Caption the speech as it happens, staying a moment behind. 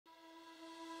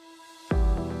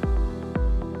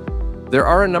There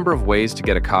are a number of ways to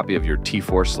get a copy of your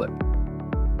T4 slip.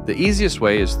 The easiest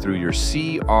way is through your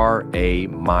CRA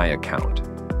My Account.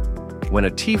 When a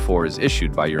T4 is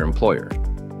issued by your employer,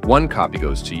 one copy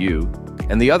goes to you,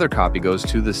 and the other copy goes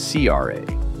to the CRA.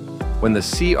 When the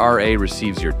CRA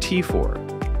receives your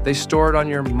T4, they store it on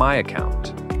your My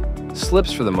Account.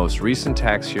 Slips for the most recent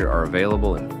tax year are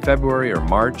available in February or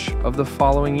March of the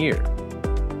following year.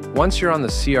 Once you're on the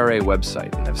CRA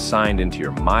website and have signed into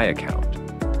your My Account,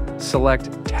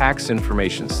 select Tax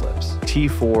Information Slips,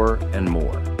 T4, and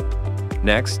more.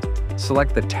 Next,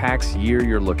 select the tax year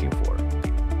you're looking for,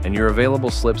 and your available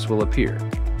slips will appear.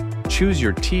 Choose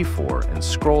your T4 and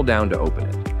scroll down to open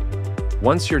it.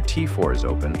 Once your T4 is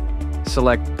open,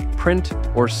 select Print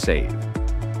or Save.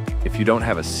 If you don't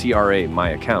have a CRA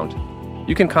My Account,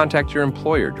 you can contact your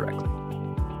employer directly.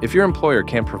 If your employer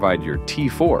can't provide your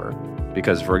T4,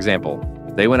 because, for example,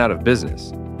 they went out of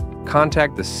business,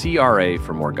 contact the CRA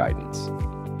for more guidance.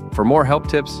 For more help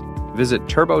tips, visit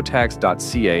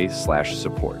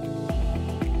turbotax.ca/support.